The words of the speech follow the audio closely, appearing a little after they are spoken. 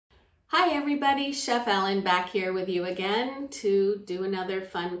Hi everybody, Chef Ellen back here with you again to do another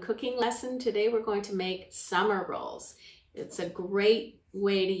fun cooking lesson. Today we're going to make summer rolls. It's a great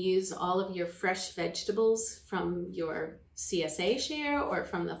way to use all of your fresh vegetables from your CSA share or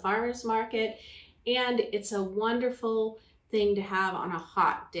from the farmer's market. And it's a wonderful thing to have on a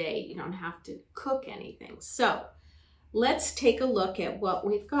hot day. You don't have to cook anything. So let's take a look at what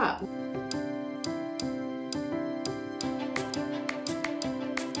we've got.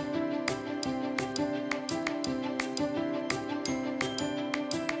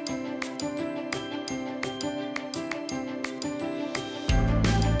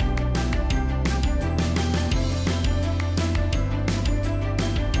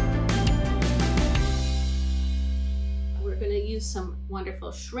 Some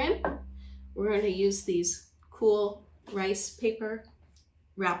wonderful shrimp. We're going to use these cool rice paper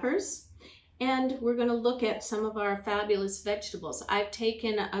wrappers, and we're going to look at some of our fabulous vegetables. I've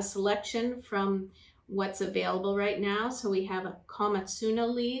taken a selection from what's available right now. So we have a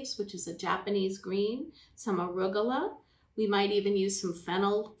komatsuno leaves, which is a Japanese green, some arugula. We might even use some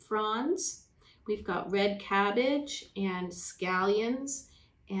fennel fronds. We've got red cabbage and scallions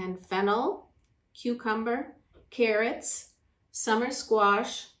and fennel, cucumber, carrots, summer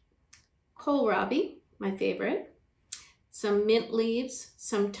squash, kohlrabi, my favorite, some mint leaves,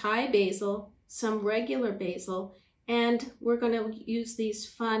 some Thai basil, some regular basil, and we're going to use these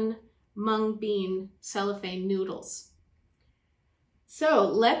fun mung bean cellophane noodles. So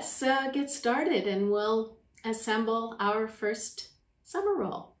let's get started and we'll assemble our first summer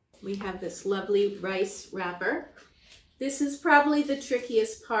roll. We have this lovely rice wrapper. This is probably the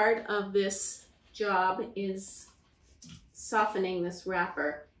trickiest part of this job, is softening this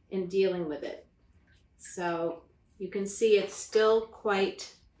wrapper and dealing with it. So you can see it's still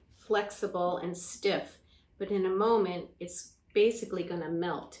quite flexible and stiff, but in a moment it's basically going to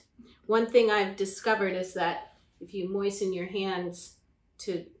melt. One thing I've discovered is that if you moisten your hands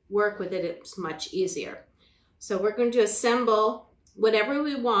to work with it, it's much easier. So we're going to assemble whatever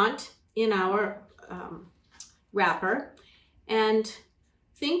we want in our wrapper and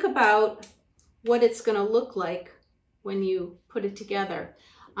think about what it's going to look like when you put it together.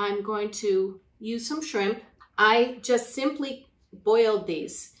 I'm going to use some shrimp. I just simply boiled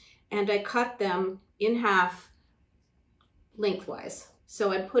these and I cut them in half lengthwise.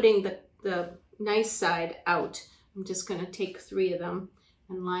 So I'm putting the nice side out. I'm just going to take 3 of them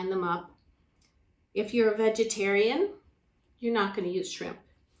and line them up. If you're a vegetarian, you're not going to use shrimp,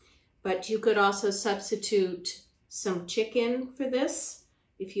 but you could also substitute some chicken for this.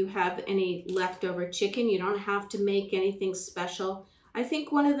 If you have any leftover chicken, you don't have to make anything special. I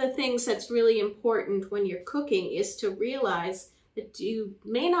think one of the things that's really important when you're cooking is to realize that you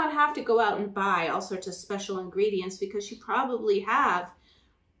may not have to go out and buy all sorts of special ingredients because you probably have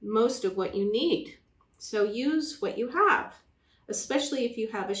most of what you need. So use what you have, especially if you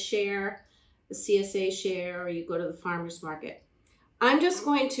have a share, a CSA share, or you go to the farmer's market. I'm just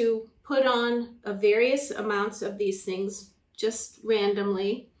going to put on various amounts of these things just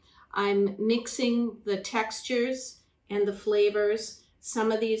randomly. I'm mixing the textures and the flavors.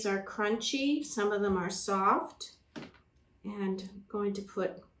 Some of these are crunchy, some of them are soft. And I'm going to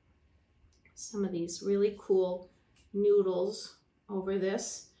put some of these really cool noodles over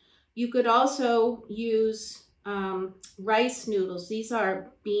this. You could also use rice noodles. These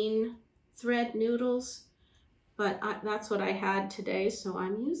are bean thread noodles, but that's what I had today, so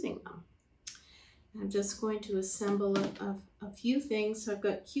I'm using them. I'm just going to assemble a few things. So I've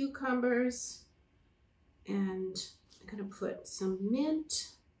got cucumbers, and I'm going to put some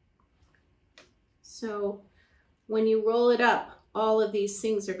mint. So when you roll it up, all of these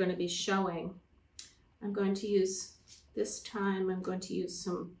things are going to be showing. I'm going to use, this time I'm going to use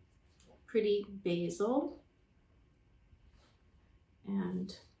some pretty basil,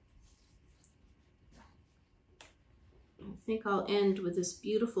 and I think I'll end with this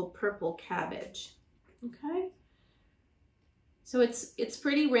beautiful purple cabbage. Okay, so it's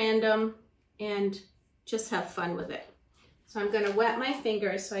pretty random and just have fun with it. So I'm going to wet my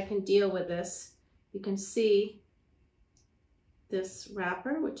fingers so I can deal with this. You can see this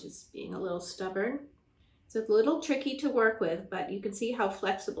wrapper, which is being a little stubborn. It's a little tricky to work with, but you can see how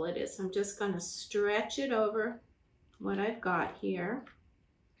flexible it is. I'm just going to stretch it over what I've got here.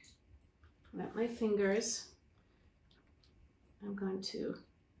 Wet my fingers. I'm going to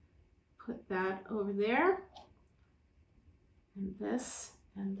put that over there and this,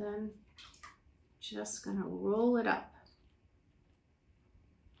 and then just going to roll it up.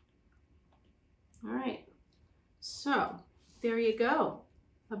 All right, so there you go,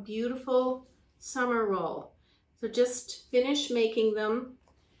 a beautiful summer roll. So just finish making them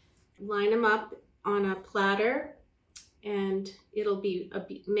line them up on a platter, and it'll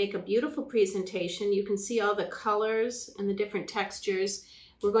make a beautiful presentation. You can see all the colors and the different textures.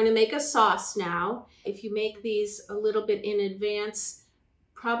 We're going to make a sauce now. If you make these a little bit in advance,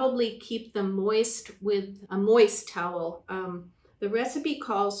 probably keep them moist with a moist towel. The recipe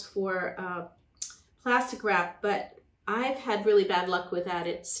calls for plastic wrap, but I've had really bad luck with that.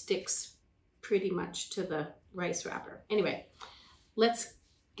 It sticks pretty much to the rice wrapper. Anyway, let's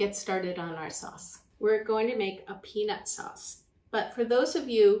get started on our sauce. We're going to make a peanut sauce. But for those of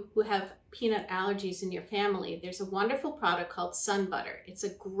you who have peanut allergies in your family, there's a wonderful product called sun butter. It's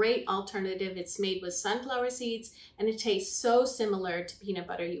a great alternative. It's made with sunflower seeds, and it tastes so similar to peanut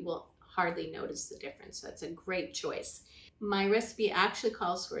butter you will hardly notice the difference. So it's a great choice. My recipe actually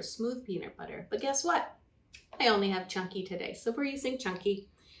calls for a smooth peanut butter, but guess what? I only have chunky today, so we're using chunky.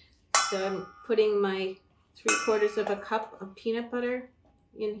 So I'm putting my 3/4 of a cup of peanut butter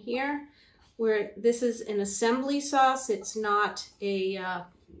in here. Where this is an assembly sauce, it's not a,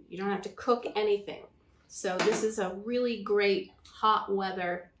 you don't have to cook anything. So this is a really great hot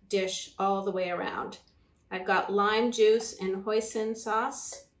weather dish all the way around. I've got lime juice and hoisin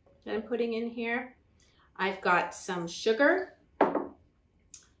sauce that I'm putting in here. I've got some sugar,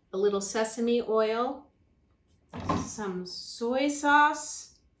 a little sesame oil, some soy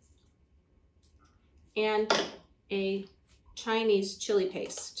sauce, and a Chinese chili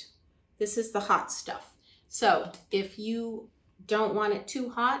paste. This is the hot stuff. So if you don't want it too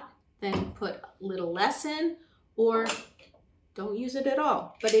hot, then put a little less in, or don't use it at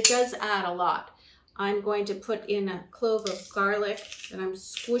all. But it does add a lot. I'm going to put in a clove of garlic that I'm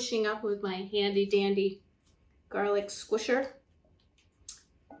squishing up with my handy dandy garlic squisher.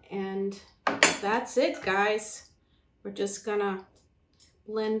 And that's it, guys. We're just gonna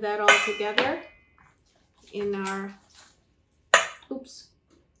blend that all together in our, oops.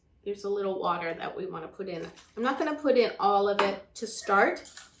 There's a little water that we want to put in. I'm not going to put in all of it to start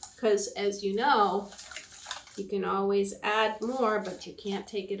because, as you know, you can always add more, but you can't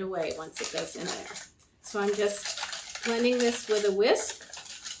take it away once it goes in there. So I'm just blending this with a whisk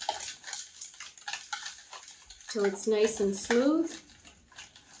till it's nice and smooth.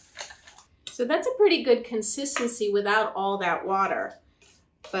 So that's a pretty good consistency without all that water.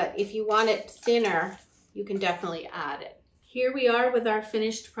 But if you want it thinner, you can definitely add it. Here we are with our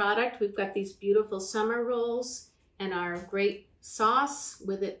finished product. We've got these beautiful summer rolls and our great sauce,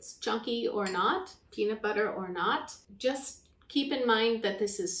 with its chunky or not, peanut butter or not. Just keep in mind that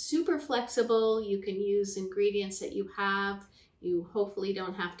this is super flexible. You can use ingredients that you have. You hopefully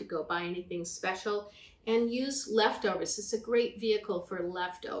don't have to go buy anything special, and use leftovers. It's a great vehicle for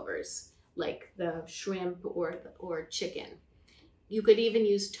leftovers, like the shrimp or chicken. You could even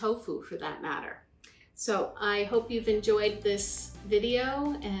use tofu for that matter. So I hope you've enjoyed this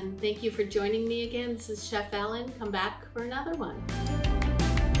video, and thank you for joining me again. This is Chef Ellen. Come back for another one.